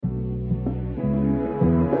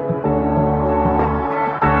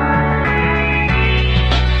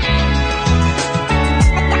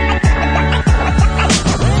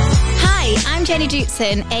Tony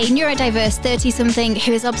Jutson, a neurodiverse 30-something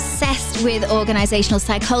who is obsessed with organisational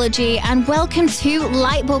psychology, and welcome to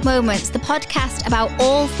Lightbulb Moments, the podcast about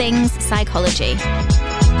all things psychology.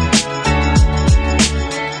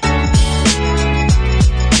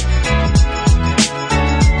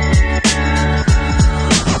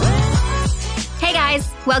 Hey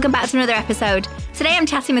guys, welcome back to another episode. Today I'm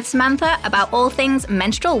chatting with Samantha about all things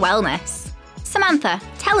menstrual wellness. Samantha,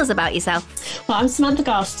 tell us about yourself. Well, I'm Samantha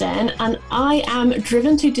Garstin, and I am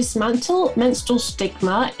driven to dismantle menstrual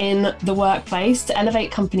stigma in the workplace to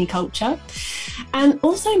elevate company culture and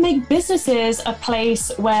also make businesses a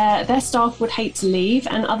place where their staff would hate to leave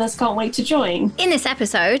and others can't wait to join. In this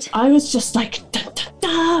episode, I was just like,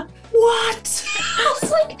 what? I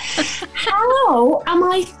was like, how am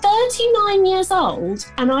I 39 years old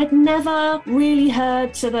and I'd never really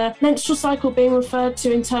heard to the menstrual cycle being referred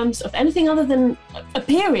to in terms of anything other than a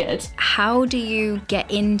period? How do you get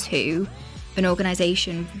into an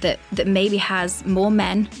organisation that maybe has more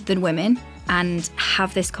men than women and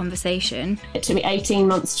have this conversation? It took me 18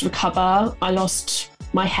 months to recover. I lost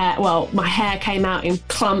my hair. Well, my hair came out in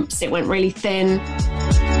clumps. It went really thin.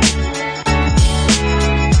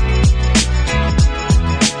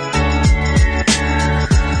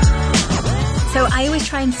 So I always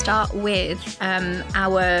try and start with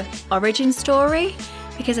our origin story,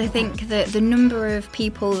 because I think that the number of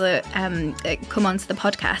people that come onto the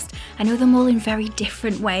podcast, I know them all in very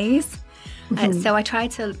different ways. So I try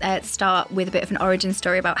to start with a bit of an origin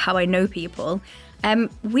story about how I know people.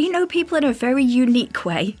 We know people in a very unique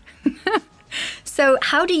way. So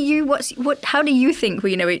how do you think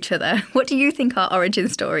we know each other? What do you think our origin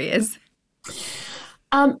story is?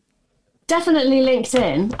 Definitely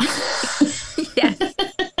LinkedIn. Yeah.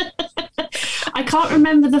 I can't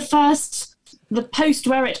remember the post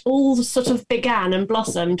where it all sort of began and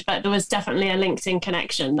blossomed, but there was definitely a LinkedIn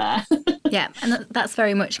connection there. Yeah, and that's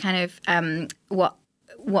very much kind of what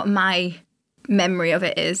my memory of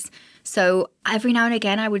it is. So every now and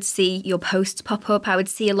again, I would see your posts pop up. I would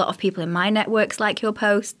see a lot of people in my networks like your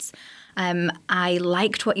posts. I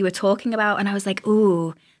liked what you were talking about, and I was like,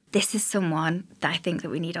 ooh, this is someone that I think that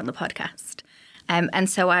we need on the podcast. And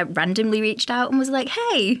so I randomly reached out and was like,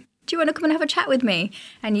 hey, do you want to come and have a chat with me?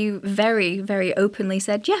 And you very, very openly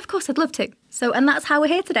said, yeah, of course, I'd love to. So, and that's how we're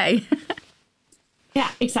here today.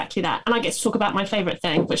 Yeah, exactly that. And I get to talk about my favourite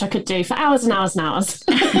thing, which I could do for hours and hours and hours.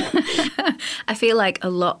 I feel like a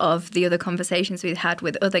lot of the other conversations we've had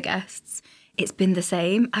with other guests, it's been the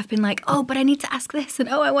same. I've been like, oh, but I need to ask this. And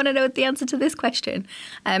oh, I want to know the answer to this question.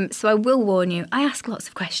 So I will warn you, I ask lots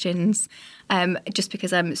of questions just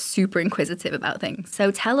because I'm super inquisitive about things.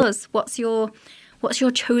 So tell us, what's your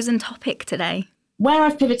chosen topic today? Where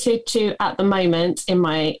I've pivoted to at the moment in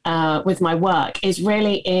my with my work is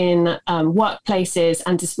really in workplaces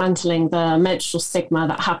and dismantling the menstrual stigma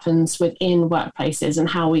that happens within workplaces and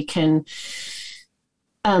how we can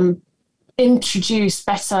introduce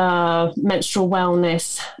better menstrual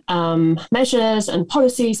wellness measures and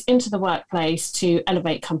policies into the workplace to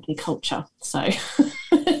elevate company culture. So,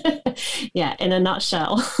 yeah, in a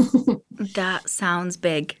nutshell. That sounds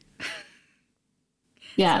big.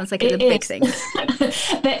 Yeah, sounds like it's a big thing.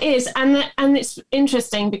 There is, and it's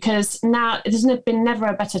interesting because now there's been never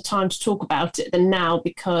a better time to talk about it than now,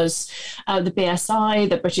 because the BSI,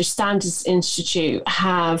 the British Standards Institute,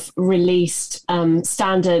 have released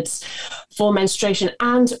standards for menstruation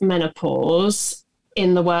and menopause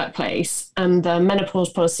in the workplace, and the menopause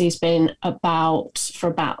policy has been for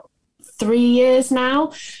about 3 years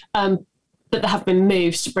now. But there have been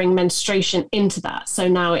moves to bring menstruation into that. So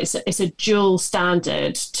now it's a dual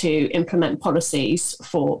standard to implement policies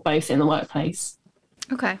for both in the workplace.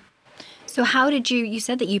 Okay. So how did you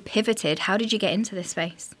said that you pivoted. How did you get into this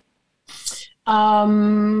space? Should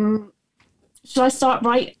I start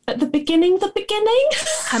right at the beginning?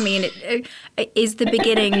 I mean, is the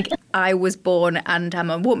beginning I was born and I'm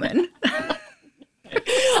a woman?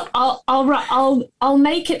 I'll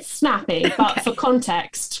make it snappy, but okay. For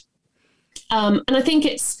context. And I think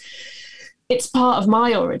it's part of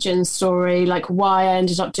my origin story, like why I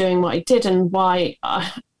ended up doing what I did and why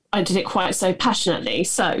I did it quite so passionately.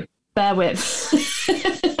 So bear with. For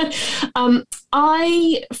a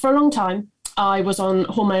long time, I was on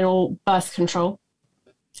hormonal birth control.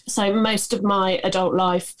 So most of my adult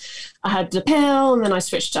life, I had the pill, and then I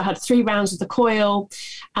had 3 rounds of the coil.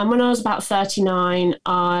 And when I was about 39,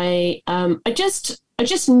 I just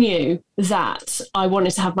knew that I wanted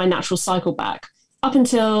to have my natural cycle back. Up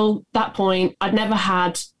until that point, I'd never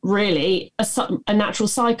had really a natural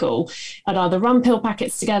cycle. I'd either run pill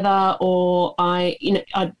packets together, or I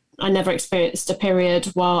never experienced a period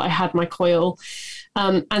while I had my coil.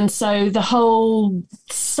 And so the whole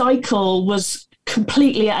cycle was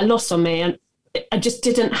completely at a loss on me, and I just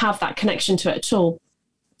didn't have that connection to it at all.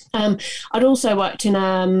 I'd also worked in,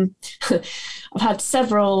 I've had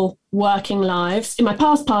several working lives. In my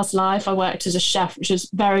past life, I worked as a chef, which was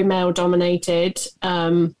very male dominated.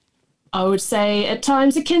 I would say at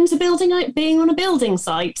times akin to being on a building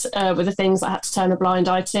site with the things I had to turn a blind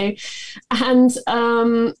eye to. And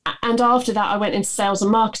after that, I went into sales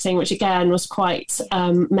and marketing, which again was quite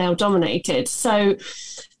male dominated. So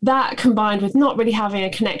that combined with not really having a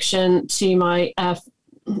connection to my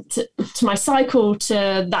to my cycle,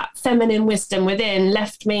 to that feminine wisdom within,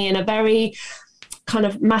 left me in a very kind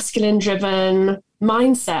of masculine driven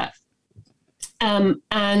mindset. And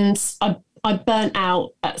I burnt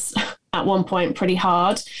out at one point pretty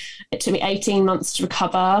hard. It took me 18 months to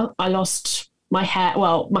recover. I lost my hair.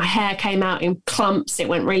 Well, my hair came out in clumps. It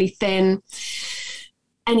went really thin.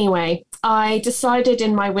 Anyway, I decided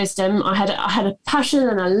in my wisdom, I had a passion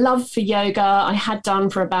and a love for yoga. I had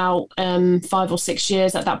done for about 5 or 6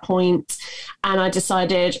 years at that point. And I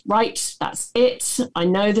decided, right, that's it. I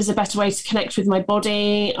know there's a better way to connect with my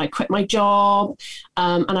body. I quit my job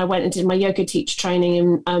and I went and did my yoga teacher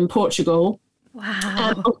training in Portugal.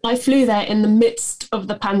 Wow. I flew there in the midst of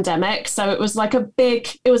the pandemic. So it was like a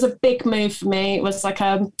big move for me. It was like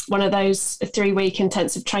one of those 3-week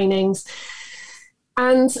intensive trainings.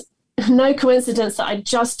 And no coincidence that I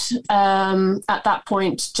just, at that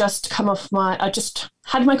point, I just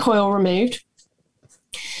had my coil removed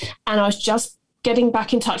and I was just getting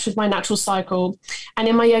back in touch with my natural cycle. And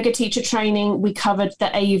in my yoga teacher training, we covered the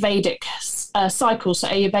Ayurvedic cycle. So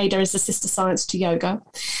Ayurveda is the sister science to yoga.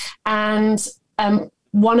 And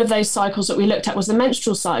one of those cycles that we looked at was the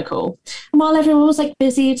menstrual cycle. And while everyone was like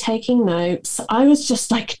busy taking notes, I was just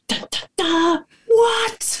like, da, da, da,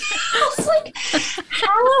 what? I was like,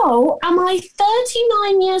 how am I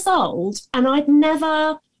 39 years old and I'd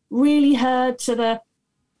never really heard to the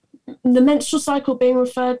menstrual cycle being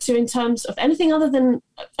referred to in terms of anything other than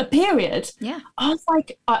a period? Yeah. I was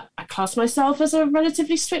like, I class myself as a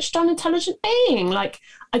relatively switched on, intelligent being. Like,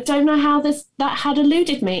 I don't know how that had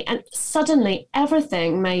eluded me. And suddenly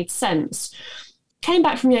everything made sense. Came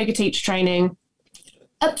back from yoga teacher training,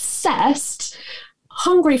 obsessed,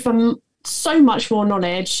 hungry for so much more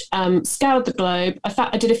knowledge, scoured the globe.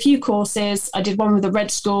 I did a few courses. I did one with the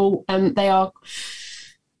Red School, and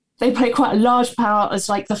they play quite a large part as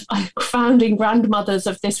like the founding grandmothers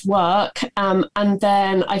of this work. And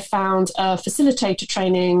then I found a facilitator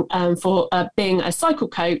training for being a cycle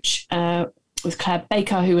coach with Claire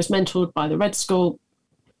Baker, who was mentored by the Red School.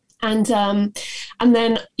 And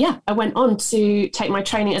then, I went on to take my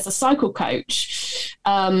training as a cycle coach.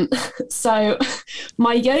 So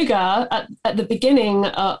my yoga at the beginning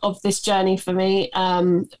of this journey for me,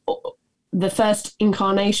 the first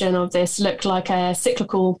incarnation of this looked like a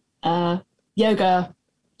cyclical yoga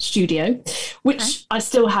studio, which I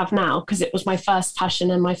still have now because it was my first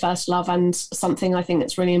passion and my first love, and something I think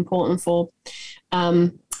that's really important for.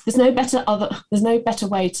 There's no better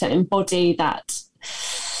way to embody that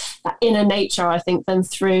inner nature, I think, than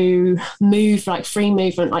through free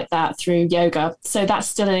movement like that through yoga. So that's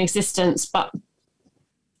still in existence, but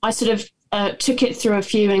I sort of took it through a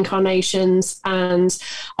few incarnations, and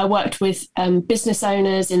I worked with business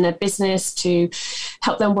owners in their business to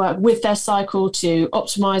help them work with their cycle to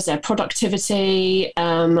optimize their productivity,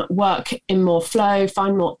 work in more flow,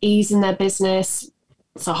 find more ease in their business.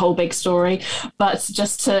 It's a whole big story, but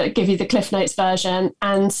just to give you the Cliff Notes version.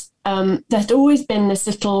 And there's always been this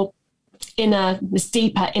deeper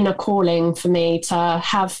inner calling for me to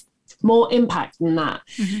have more impact than that.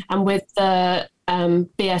 Mm-hmm. And with the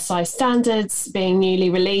BSI standards being newly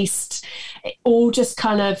released, it all just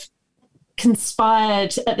kind of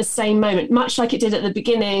conspired at the same moment, much like it did at the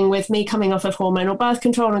beginning with me coming off of hormonal birth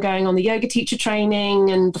control and going on the yoga teacher training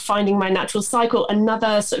and finding my natural cycle.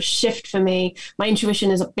 Another sort of shift for me. My intuition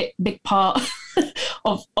is a big part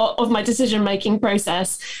of my decision-making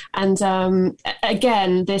process. And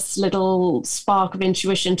again, this little spark of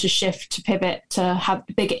intuition to shift, to pivot, to have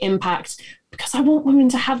a bigger impact, because I want women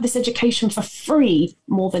to have this education for free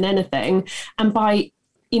more than anything. And by,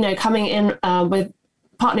 coming in with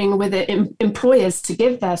partnering with employers to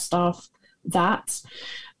give their staff that,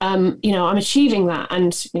 I'm achieving that.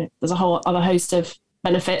 And there's a whole other host of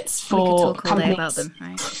benefits for we could talk all companies. day about them,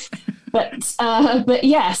 right? But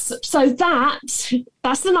yes, so that's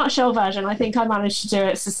the nutshell version. I think I managed to do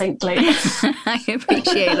it succinctly. I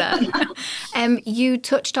appreciate that. You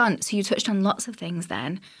touched on lots of things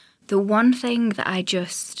then. The one thing that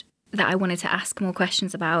I wanted to ask more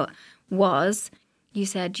questions about was, you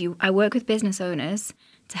said I work with business owners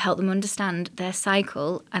to help them understand their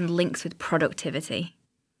cycle and links with productivity.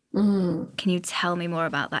 Can you tell me more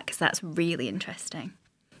about that? Because that's really interesting.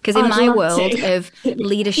 Because in my world of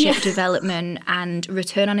leadership development and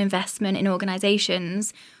return on investment in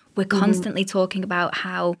organizations, we're constantly talking about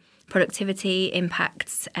how productivity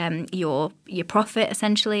impacts your profit,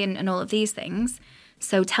 essentially, and all of these things.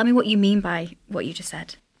 So tell me what you mean by what you just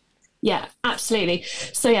said. Yeah, absolutely.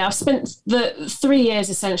 So yeah, I've spent the 3 years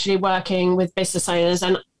essentially working with business owners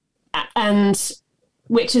and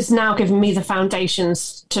which has now given me the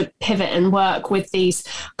foundations to pivot and work with these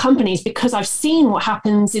companies, because I've seen what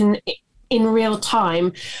happens in real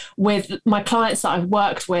time with my clients that I've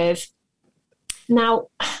worked with. Now,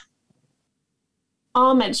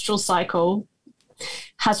 our menstrual cycle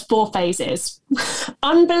has 4 phases.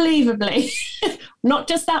 Unbelievably. Not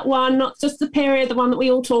just that one, not just the period, the one that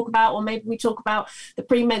we all talk about, or maybe we talk about the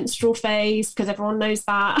premenstrual phase because everyone knows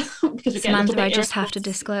that. Because we Samantha, I just have to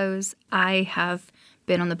disclose, I have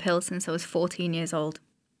been on the pill since I was 14 years old.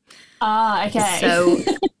 Ah, okay. So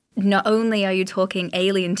not only are you talking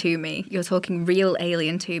alien to me, you're talking real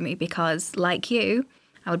alien to me, because like you,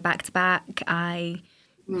 I would back to back. I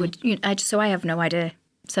have no idea.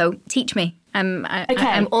 So teach me. I'm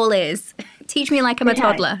all ears. Teach me like I'm a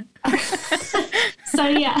toddler. So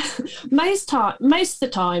yeah, most of the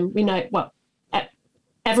time we know, well,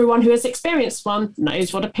 everyone who has experienced one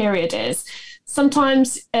knows what a period is.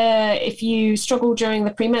 Sometimes if you struggle during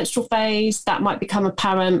the premenstrual phase, that might become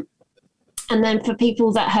apparent. And then for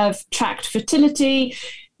people that have tracked fertility,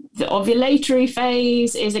 the ovulatory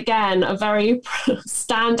phase is, again, a very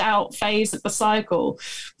standout phase of the cycle.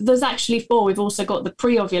 There's actually 4. We've also got the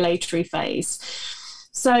pre-ovulatory phase.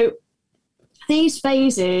 So these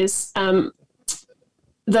phases,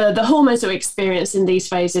 the hormones that we experience in these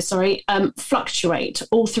phases, fluctuate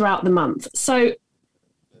all throughout the month. So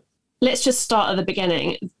let's just start at the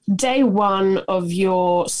beginning. Day 1 of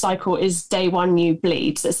your cycle is day 1 you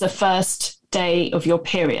bleed. So it's the first day of your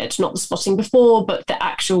period, not the spotting before, but the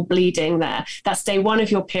actual bleeding there. That's day 1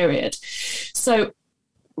 of your period. So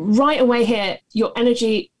right away here, your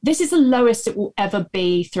energy, this is the lowest it will ever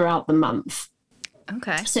be throughout the month.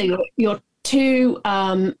 Okay. So your 2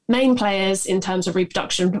 main players in terms of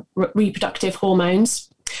reproductive hormones.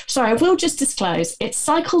 Sorry, I will just disclose, it's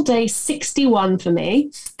cycle day 61 for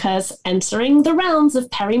me, because entering the rounds of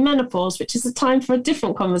perimenopause, which is a time for a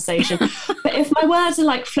different conversation. But if my words are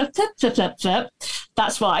like flip, flip, flip, flip, flip,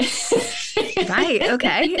 that's why. Right,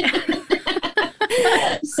 okay.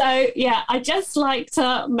 So, yeah, I just like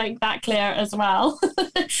to make that clear as well.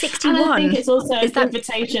 61? And I think it's also an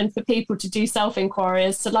invitation for people to do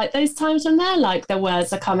self-inquiries. So, like, those times when they're like, their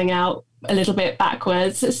words are coming out a little bit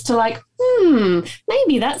backwards, it's to like,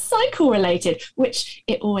 maybe that's cycle related, which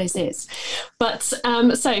it always is. But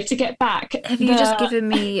so to get back, have you just given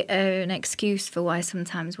me an excuse for why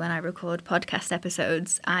sometimes when I record podcast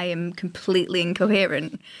episodes I am completely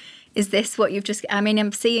incoherent? Is this what you've just, I mean,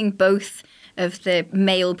 I'm seeing both of the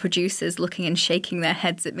male producers looking and shaking their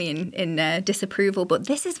heads at me in disapproval, but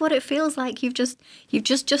this is what it feels like. You've just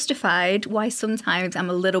justified why sometimes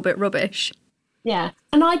I'm a little bit rubbish. Yeah.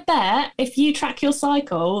 And I bet if you track your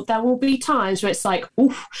cycle, there will be times where it's like,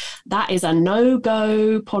 oof, that is a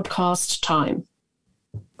no-go podcast time.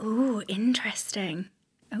 Ooh, interesting.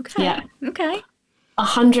 Okay. Yeah. Okay.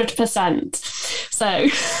 100%. So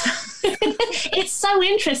it's so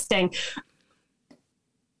interesting.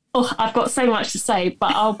 Oh, I've got so much to say,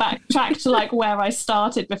 but I'll backtrack to like where I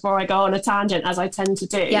started before I go on a tangent, as I tend to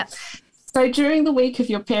do. Yeah. So during the week of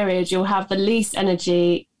your period, you'll have the least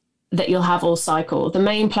energy that you'll have all cycle. The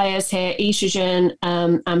main players here, estrogen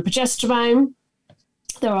and progesterone.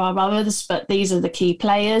 There are others, but these are the key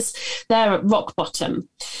players. They're at rock bottom.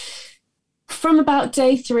 From about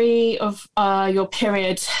day 3 of your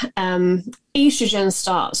period, estrogen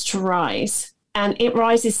starts to rise, and it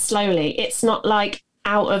rises slowly. It's not like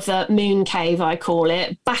out of the moon cave, I call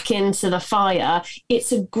it, back into the fire.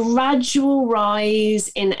 It's a gradual rise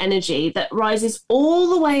in energy that rises all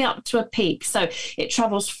the way up to a peak. So it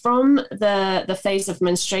travels from the phase of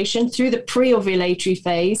menstruation through the pre-ovulatory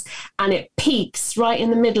phase, and it peaks right in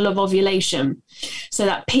the middle of ovulation. So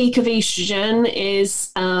that peak of estrogen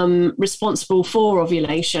is responsible for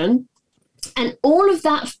ovulation. And all of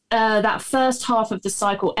that first half of the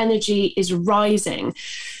cycle, energy is rising.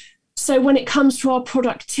 So when it comes to our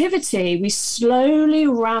productivity, we slowly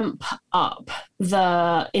ramp up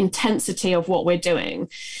the intensity of what we're doing.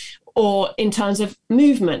 Or in terms of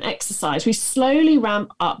movement, exercise, we slowly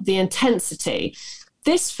ramp up the intensity.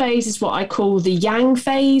 this phase is what I call the yang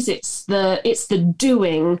phase. It's the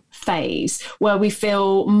doing phase, where we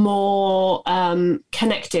feel more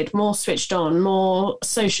connected, more switched on, more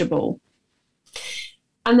sociable.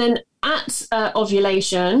 And then at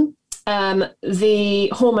ovulation, the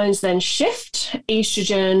hormones then shift.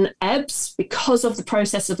 Estrogen ebbs because of the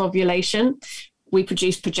process of ovulation. We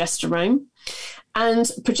produce progesterone. And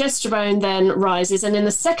progesterone then rises. And in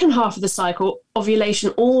the second half of the cycle, ovulation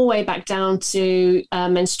all the way back down to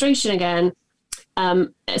menstruation again.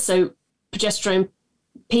 So progesterone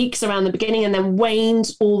peaks around the beginning and then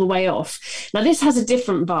wanes all the way off. Now, this has a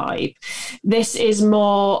different vibe. This is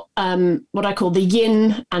more what I call the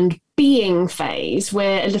yin and being phase.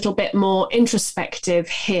 We're a little bit more introspective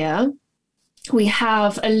here. We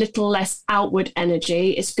have a little less outward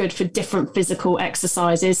energy. It's good for different physical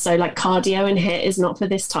exercises. So like cardio in here is not for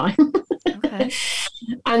this time. Okay.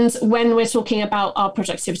 And when we're talking about our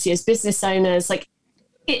productivity as business owners, like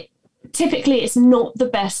typically it's not the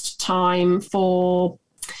best time for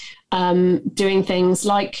doing things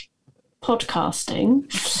like podcasting.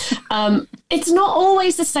 It's not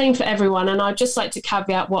always the same for everyone. And I'd just like to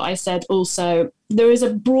caveat what I said also. There is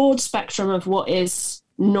a broad spectrum of what is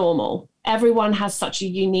normal. Everyone has such a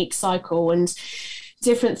unique cycle, and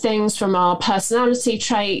different things from our personality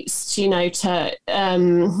traits, to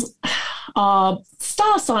our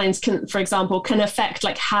star signs can, for example, can affect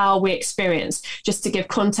like how we experience. Just to give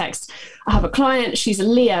context, I have a client, she's a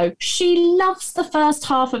Leo. She loves the first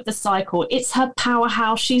half of the cycle. It's her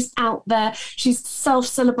powerhouse. She's out there. She's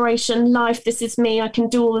self-celebration, life. This is me. I can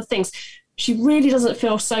do all the things. She really doesn't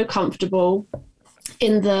feel so comfortable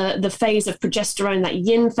in the phase of progesterone, that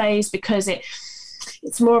yin phase, because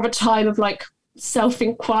it's more of a time of like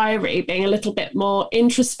self-inquiry, being a little bit more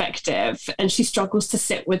introspective, and she struggles to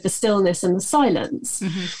sit with the stillness and the silence.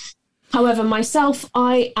 Mm-hmm. However, myself,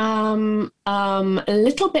 I am a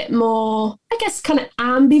little bit more, I guess, kind of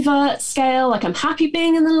ambivert scale. Like I'm happy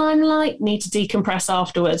being in the limelight, need to decompress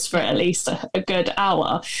afterwards for at least a good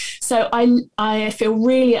hour. So I feel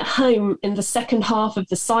really at home in the second half of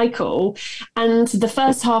the cycle, and the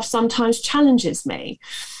first half sometimes challenges me.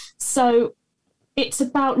 So it's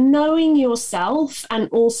about knowing yourself and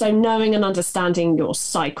also knowing and understanding your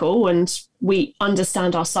cycle. And we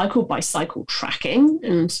understand our cycle by cycle tracking,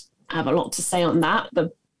 and I have a lot to say on that.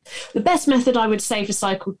 The best method I would say for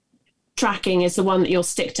cycle tracking is the one that you'll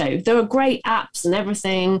stick to. There are great apps and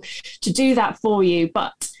everything to do that for you,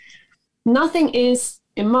 but nothing is,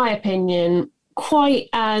 in my opinion, quite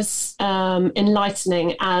as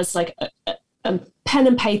enlightening as like a pen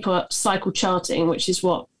and paper cycle charting, which is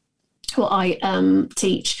what I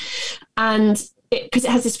teach. And because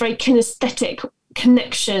it has this very kinesthetic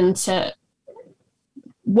connection to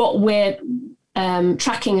what we're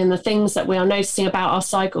tracking and the things that we are noticing about our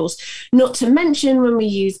cycles. Not to mention when we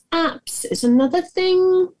use apps, it's another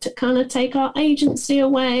thing to kind of take our agency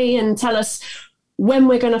away and tell us when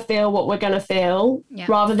we're going to feel what we're going to feel,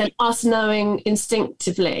 rather than us knowing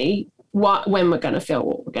instinctively when we're going to feel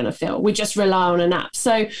what we're going to feel. We just rely on an app.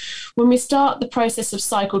 So when we start the process of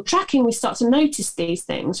cycle tracking, we start to notice these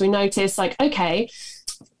things. We notice like, okay,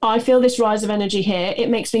 I feel this rise of energy here. It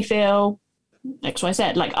makes me feel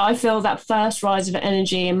XYZ. Like I feel that first rise of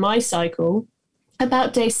energy in my cycle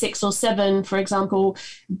about day 6 or 7, for example,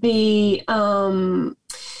 be a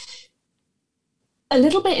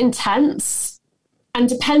little bit intense and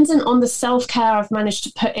dependent on the self-care I've managed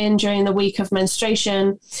to put in during the week of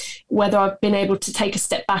menstruation, whether I've been able to take a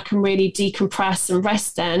step back and really decompress and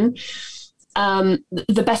rest then,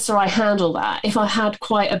 the better I handle that. If I had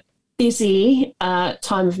quite a busy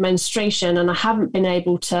time of menstruation and I haven't been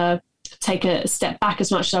able to take a step back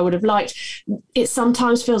as much as I would have liked, it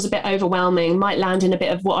sometimes feels a bit overwhelming, might land in a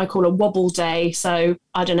bit of what I call a wobble day. So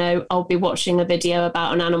I don't know, I'll be watching a video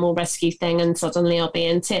about an animal rescue thing and suddenly I'll be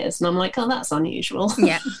in tears and I'm like, oh, that's unusual.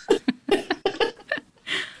 Yeah.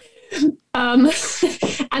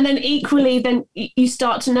 And then equally, then you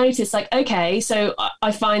start to notice like, okay, so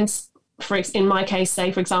I find, in my case,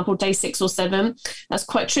 say, for example, day 6 or 7, that's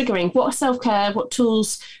quite triggering. What self-care, what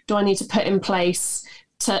tools do I need to put in place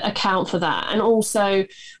to account for that? And also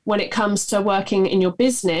when it comes to working in your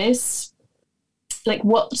business, like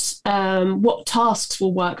what tasks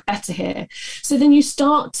will work better here? So then you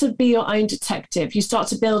start to be your own detective. You start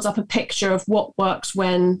to build up a picture of what works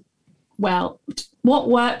when, what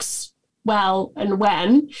works well and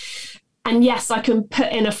when. And yes, I can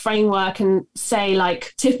put in a framework and say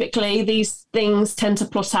like, typically these things tend to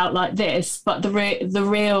plot out like this, but the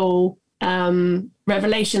real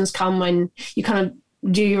revelations come when you kind of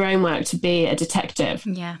do your own work to be a detective.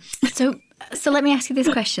 Yeah. So let me ask you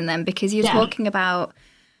this question then, because you're talking about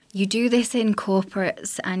you do this in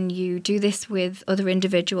corporates and you do this with other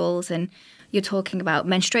individuals, and you're talking about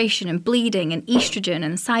menstruation and bleeding and estrogen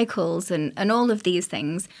and cycles and all of these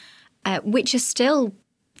things, which are still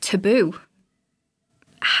taboo.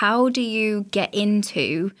 How do you get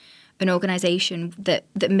into an organisation that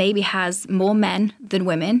maybe has more men than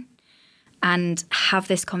women and have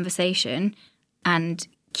this conversation and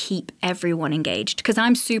keep everyone engaged? Because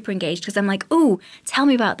I'm super engaged, because I'm like, oh, tell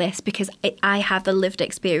me about this, because I have the lived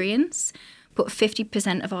experience, but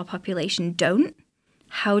 50% of our population don't.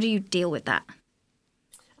 How do you deal with that?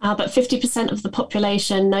 But 50% of the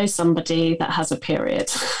population knows somebody that has a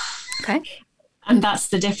period. Okay. And that's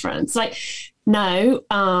the difference. Like, no,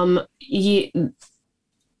 you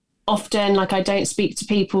often, like, I don't speak to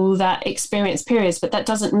people that experience periods, but that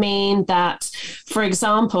doesn't mean that, for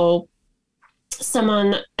example,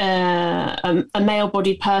 someone, a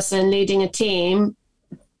male-bodied person leading a team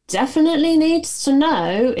definitely needs to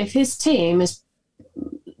know if his team is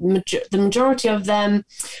the majority of them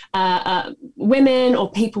women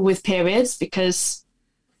or people with periods, because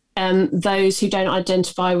those who don't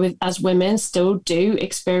identify with as women still do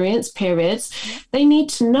experience periods. They need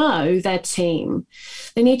to know their team.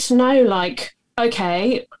 They need to know, like,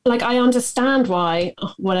 okay, like, I understand why,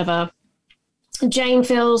 whatever, Jane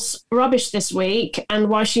feels rubbish this week and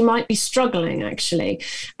why she might be struggling, actually.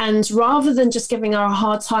 And rather than just giving her a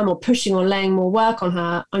hard time or pushing or laying more work on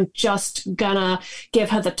her, I'm just gonna give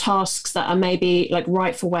her the tasks that are maybe like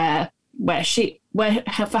right for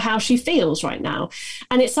for how she feels right now.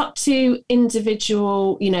 And it's up to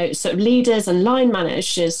individual, sort of leaders and line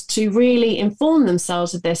managers to really inform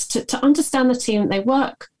themselves of this, to understand the team that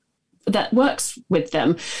works with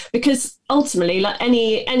them, because ultimately, like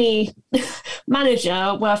any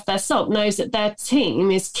manager worth their salt knows that their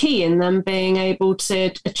team is key in them being able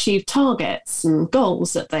to achieve targets and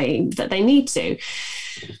goals that they need to.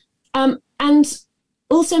 And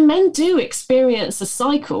also, men do experience a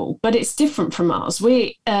cycle, but it's different from ours.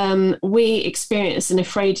 We experience an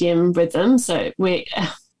infradian rhythm, so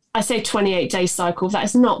I say 28-day cycle. That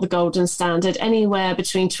is not the golden standard. Anywhere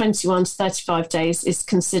between 21 to 35 days is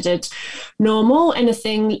considered normal.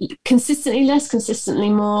 Anything consistently less, consistently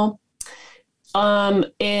more,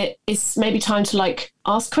 it is maybe time to, like,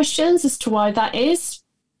 ask questions as to why that is.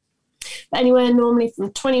 But anywhere normally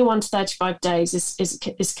from 21 to 35 days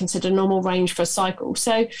is considered a normal range for a cycle.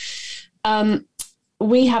 So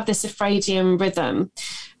we have this infradian rhythm.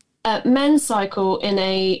 Men cycle in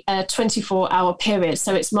a 24-hour period,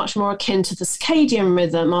 so it's much more akin to the circadian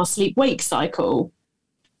rhythm, our sleep-wake cycle.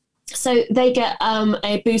 So they get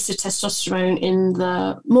a boost of testosterone in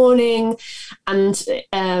the morning, and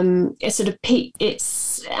it sort of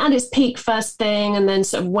it's at its peak first thing, and then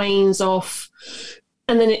sort of wanes off,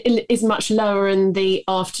 and then it is much lower in the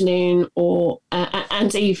afternoon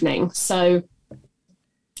and evening. So,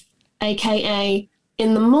 AKA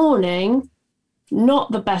in the morning,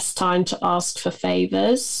 not the best time to ask for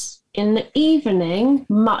favours. In the evening,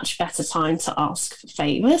 much better time to ask for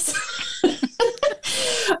favours.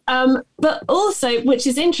 But also, which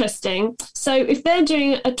is interesting, so if they're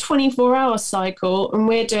doing a 24-hour cycle and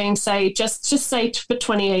we're doing, say, just say for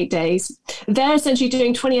 28 days, they're essentially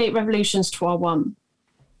doing 28 revolutions to our one.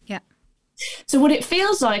 Yeah. So what it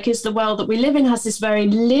feels like is the world that we live in has this very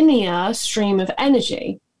linear stream of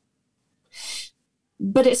energy.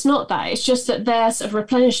 But it's not that. It's just that they're sort of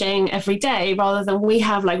replenishing every day, rather than we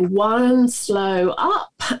have like one slow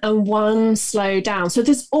up and one slow down. So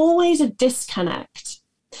there's always a disconnect.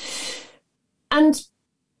 And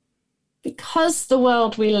because the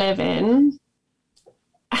world we live in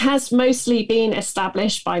has mostly been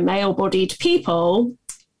established by male-bodied people,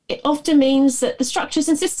 it often means that the structures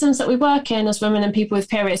and systems that we work in as women and people with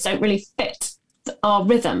periods don't really fit our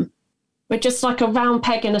rhythm. We're just like a round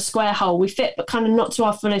peg in a square hole. We fit, but kind of not to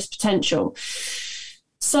our fullest potential.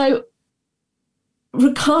 So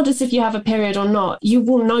regardless if you have a period or not, you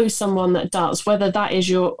will know someone that does, whether that is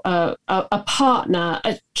your a partner,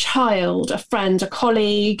 a child, a friend, a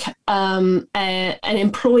colleague, an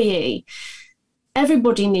employee.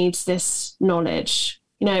 Everybody needs this knowledge.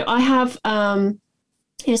 I have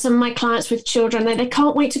some of my clients with children, they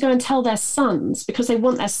can't wait to go and tell their sons, because they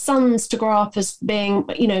want their sons to grow up as being,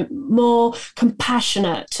 more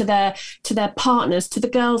compassionate to their partners, to the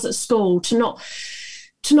girls at school, to not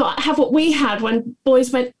have what we had when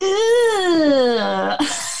boys went, ugh.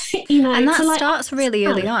 And that starts really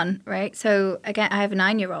early on, right? So again, I have a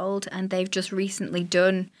 9-year-old, and they've just recently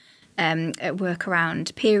done work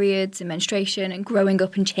around periods and menstruation and growing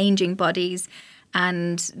up and changing bodies.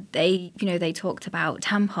 And they talked about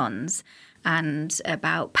tampons and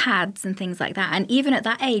about pads and things like that. And even at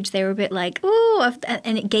that age, they were a bit like, oh,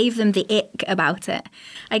 and it gave them the ick about it.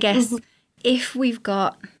 I guess if we've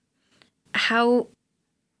got, how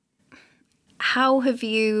have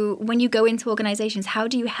you, when you go into organisations, how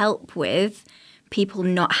do you help with people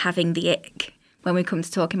not having the ick when we come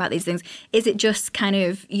to talking about these things? Is it just kind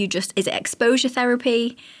of, is it exposure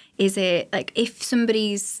therapy? Is it like if somebody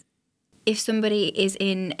is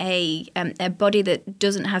in a body that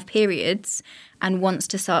doesn't have periods and wants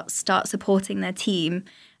to start supporting their team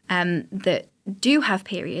that do have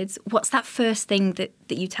periods, what's that first thing that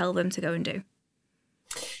you tell them to go and do?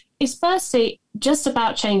 It's firstly just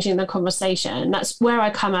about changing the conversation. That's where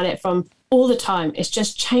I come at it from all the time. It's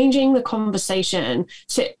just changing the conversation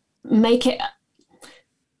to make it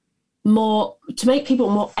more, to make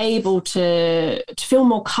people more able to feel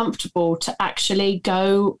more comfortable to actually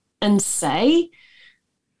go and say,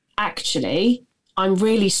 actually, I'm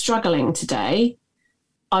really struggling today.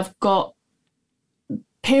 I've got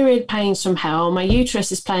period pains from hell. My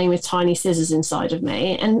uterus is playing with tiny scissors inside of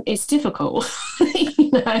me, and it's difficult.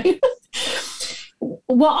 I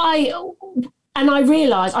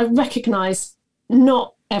recognise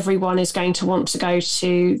not everyone is going to want to go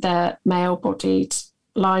to their male-bodied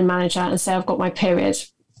line manager and say, I've got my period.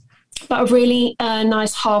 But a really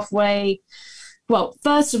nice halfway. Well,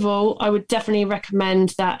 first of all, I would definitely recommend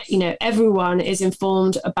that, everyone is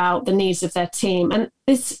informed about the needs of their team. And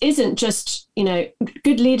this isn't just,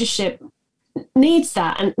 good leadership needs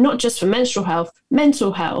that, and not just for menstrual health,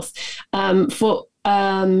 mental health, for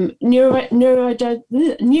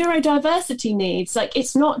neurodiversity needs. Like,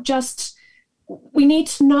 it's not just, we need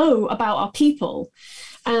to know about our people.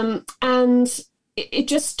 And it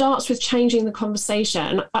just starts with changing the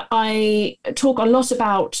conversation. I talk a lot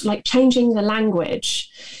about like changing the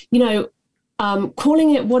language,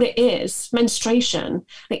 calling it what it is, menstruation.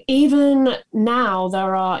 Like, even now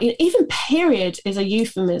there are, even period is a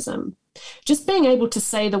euphemism. Just being able to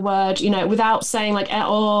say the word, without saying like,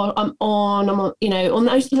 oh, I'm on, on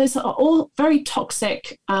those are all very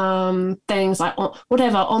toxic things, like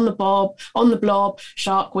whatever, on the blob,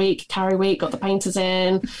 Shark Week, Carry Week, got the painters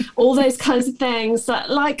in, all those kinds of things that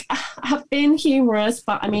like have been humorous,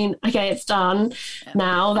 but I mean, okay, it's done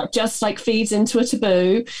now. That just like feeds into a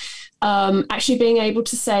taboo. Actually being able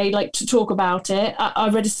to say, like, to talk about it. I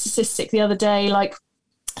read a statistic the other day, like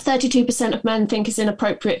 32% of men think it's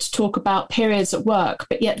inappropriate to talk about periods at work,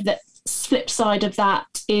 but yet the flip side of that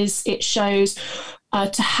is it shows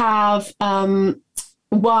to have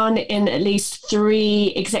one in at least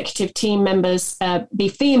 3 executive team members be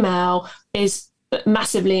female is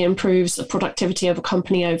massively improves the productivity of a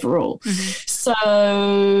company overall. Mm-hmm.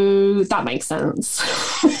 So that makes sense.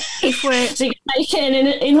 So you can make it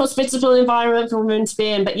an inhospitable environment for women to be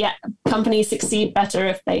in, but yet companies succeed better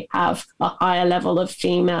if they have a higher level of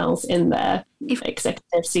females in their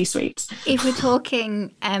executive C-suites. If we're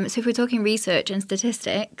talking, research and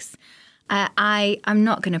statistics, I'm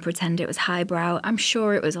not going to pretend it was highbrow. I'm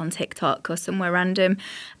sure it was on TikTok or somewhere random,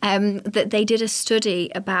 that they did a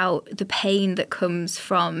study about the pain that comes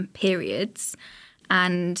from periods,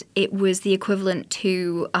 and it was the equivalent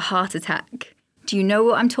to a heart attack. Do you know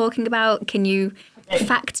what I'm talking about? Can you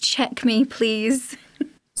fact check me, please?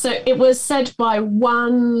 So it was said by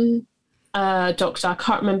one doctor, I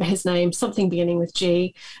can't remember his name, something beginning with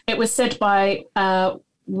G. It was said by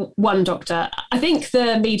one doctor. I think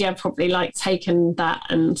the media probably taken that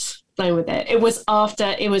and flown with it. It was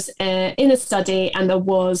in a study, and there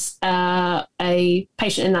was a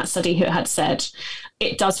patient in that study who had said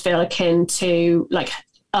it does feel akin to like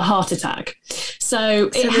a heart attack. So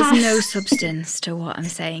there's no substance to what I'm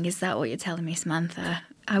saying. Is that what you're telling me, Samantha?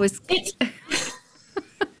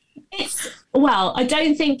 Well, I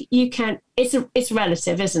don't think you can. It's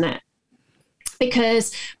relative, isn't it?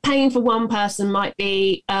 Because pain for one person might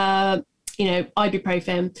be,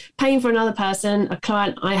 ibuprofen. Pain for another person, a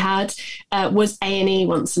client I had, was A&E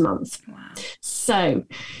once a month. Wow. So,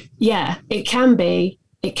 yeah, it can be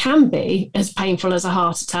as painful as a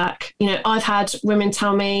heart attack. I've had women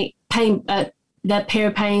tell me their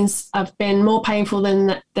period pains have been more painful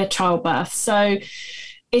than their childbirth. So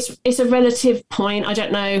it's a relative point. I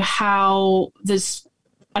don't know how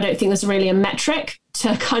I don't think there's really a metric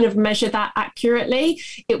to kind of measure that accurately.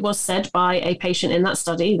 It was said by a patient in that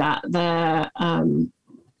study that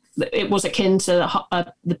it was akin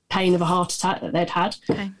to the pain of a heart attack that they'd had.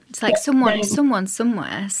 Okay. It's like someone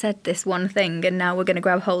somewhere said this one thing, and now we're going to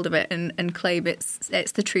grab hold of it and claim it's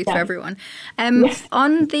the truth for everyone. Yes.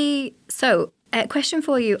 Question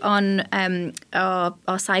for you on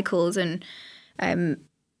our cycles, and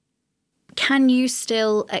can you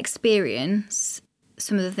still experience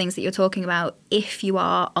some of the things that you're talking about if you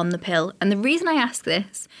are on the pill. And the reason I ask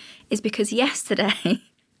this is because yesterday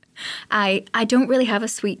I don't really have a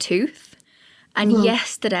sweet tooth. And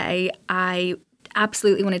yesterday I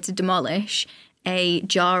absolutely wanted to demolish a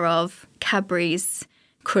jar of Cadbury's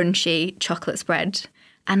crunchy chocolate spread.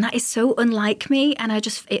 And that is so unlike me. And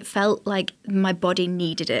it felt like my body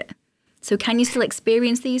needed it. So can you still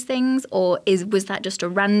experience these things, or was that just a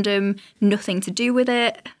random, nothing to do with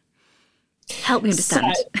it? Help me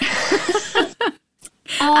understand.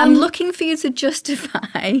 I'm looking for you to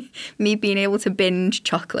justify me being able to binge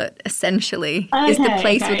chocolate, essentially, is the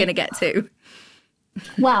place we're going to get to.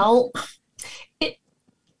 Well,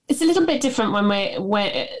 it's a little bit different when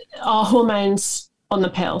we're our hormones on the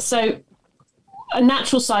pill. So a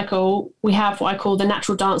natural cycle, we have what I call the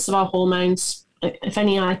natural dance of our hormones. If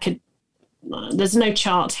only I could. There's no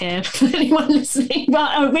chart here for anyone listening, but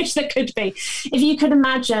I wish there could be. If you could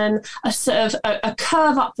imagine a sort of a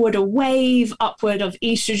curve upward, a wave upward of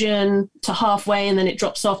estrogen to halfway, and then it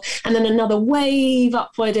drops off, and then another wave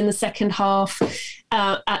upward in the second half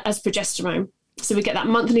as progesterone. So we get that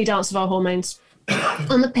monthly dance of our hormones.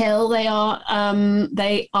 On the pill, they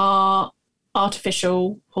are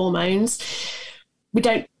artificial hormones. We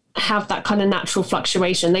don't have that kind of natural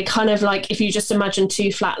fluctuation. They kind of like, if you just imagine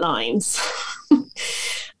two flat lines.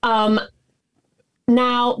 Now,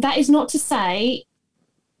 that is not to say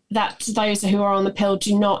that those who are on the pill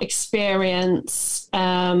do not experience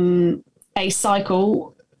a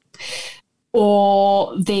cycle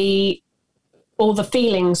or the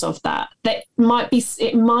feelings of that. It might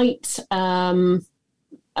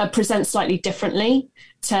present slightly differently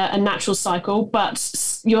to a natural cycle,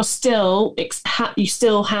 but you still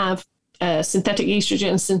have synthetic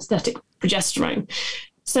estrogen and synthetic progesterone.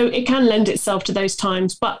 So it can lend itself to those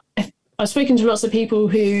times. But I've spoken to lots of people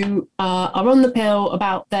who are on the pill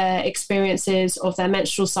about their experiences of their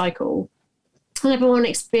menstrual cycle, and everyone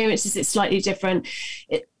experiences it slightly different.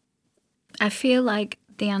 I feel like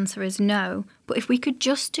the answer is no. But if we could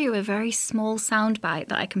just do a very small soundbite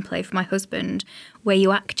that I can play for my husband, where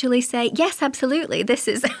you actually say, yes, absolutely, this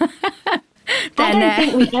is... I don't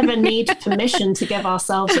think we ever need permission to give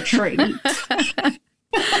ourselves a treat.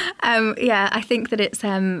 Yeah, I think that it's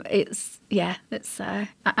I'm going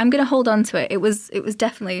to hold on to it. It was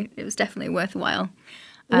definitely worthwhile.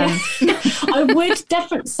 Yeah, I would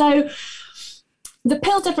definitely. So the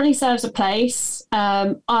pill definitely serves a place.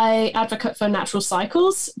 I advocate for natural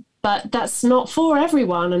cycles, but that's not for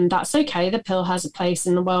everyone, and that's okay. The pill has a place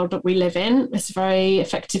in the world that we live in. It's a very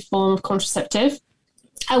effective form of contraceptive.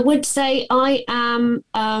 I would say I err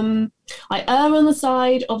on the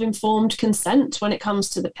side of informed consent when it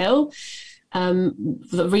comes to the pill.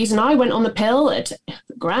 The reason I went on the pill at the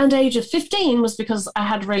grand age of 15 was because I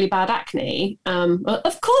had really bad acne.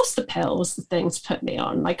 Of course, the pill was the thing to put me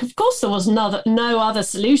on. Like, of course, there was no other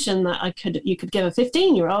solution that you could give a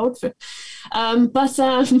 15-year-old.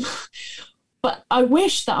 But I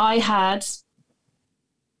wish that I had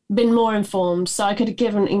been more informed, so I could have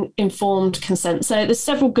given informed consent. So there's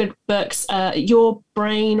several good books. Your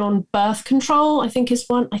Brain on Birth Control, I think, is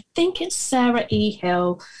one. I think it's Sarah E.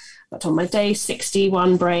 Hill. But on my day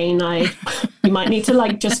 61 brain, you might need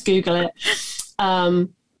to just Google it. But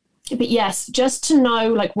yes, just to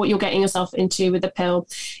know what you're getting yourself into with the pill.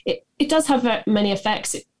 It does have many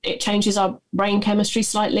effects. It changes our brain chemistry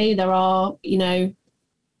slightly. There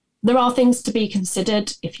are things to be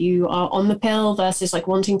considered if you are on the pill versus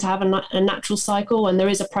wanting to have a natural cycle. And there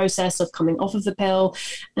is a process of coming off of the pill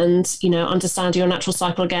and, understanding your natural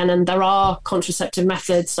cycle again. And there are contraceptive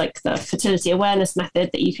methods like the fertility awareness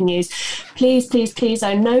method that you can use. Please, please, please,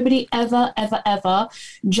 nobody ever, ever, ever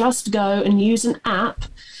just go and use an app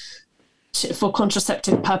for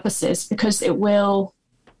contraceptive purposes, because it won't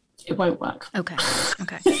work. Okay.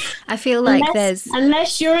 I feel like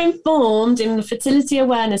unless you're informed in the fertility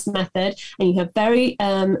awareness method and you have very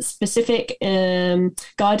specific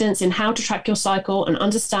guidance in how to track your cycle and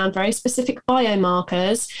understand very specific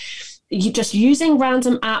biomarkers, you're just using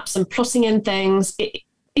random apps and plotting in things. It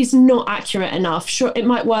is not accurate enough. Sure, it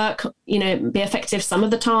might work, be effective some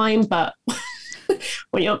of the time, but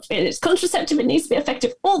when it's contraceptive, it needs to be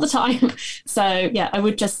effective all the time. So yeah, I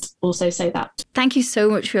would just also say that. Thank you so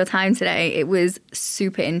much for your time today. It was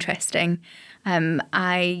super interesting.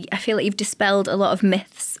 I feel like you've dispelled a lot of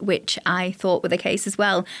myths, which I thought were the case as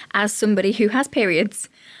well, as somebody who has periods.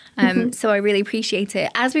 So I really appreciate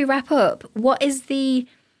it. As we wrap up, what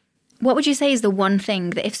would you say is the one thing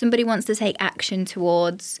that if somebody wants to take action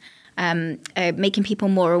towards making people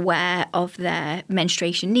more aware of their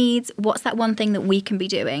menstruation needs, what's that one thing that we can be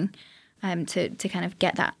doing to kind of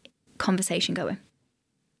get that conversation going?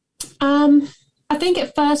 I think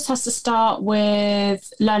it first has to start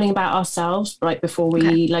with learning about ourselves, right, before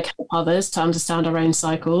we help others to understand our own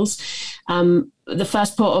cycles. The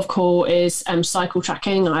first port of call is cycle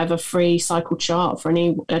tracking. I have a free cycle chart for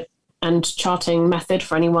any and charting method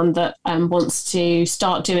for anyone that wants to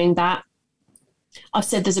start doing that. I've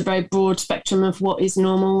said there's a very broad spectrum of what is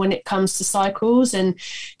normal when it comes to cycles, and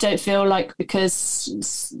don't feel like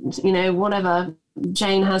because, whatever,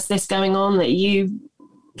 Jane has this going on that you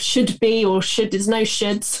should be or should. There's no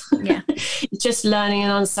shoulds. Yeah. It's just learning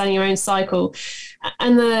and understanding your own cycle.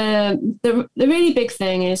 And the really big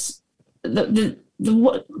thing is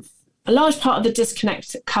what a large part of the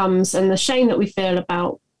disconnect comes, and the shame that we feel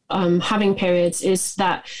about having periods, is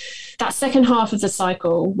that second half of the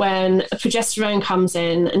cycle when progesterone comes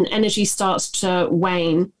in and energy starts to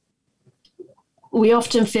wane. We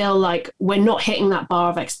often feel like we're not hitting that bar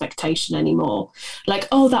of expectation anymore. Like,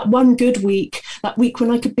 oh, that one good week, that week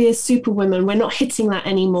when I could be a superwoman, we're not hitting that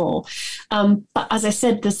anymore. But as I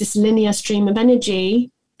said, there's this linear stream of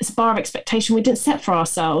energy, this bar of expectation we didn't set for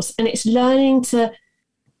ourselves. And it's learning to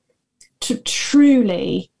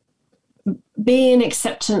truly be in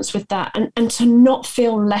acceptance with that, and to not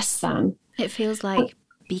feel less than. It feels like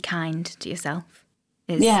be kind to yourself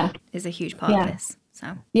is a huge part of this.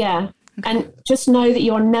 So and just know that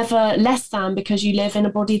you're never less than, because you live in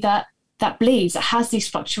a body that bleeds, that has these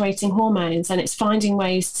fluctuating hormones, and it's finding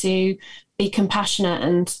ways to be compassionate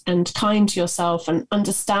and kind to yourself, and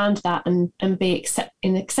understand that, and be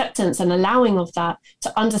in acceptance and allowing of that,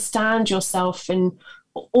 to understand yourself in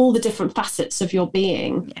all the different facets of your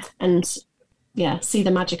being, and see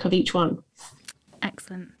the magic of each one.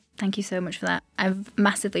 Excellent. Thank you so much for that. I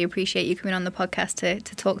massively appreciate you coming on the podcast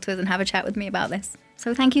to talk to us and have a chat with me about this.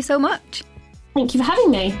 So thank you so much. Thank you for having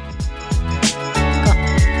me.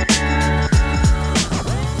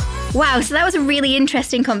 Wow, so that was a really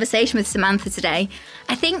interesting conversation with Samantha today.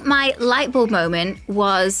 I think my light bulb moment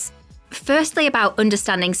was firstly about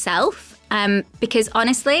understanding self, because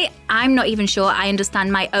honestly, I'm not even sure I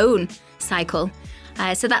understand my own cycle.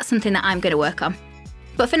 So that's something that I'm going to work on.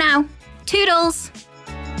 But for now, toodles!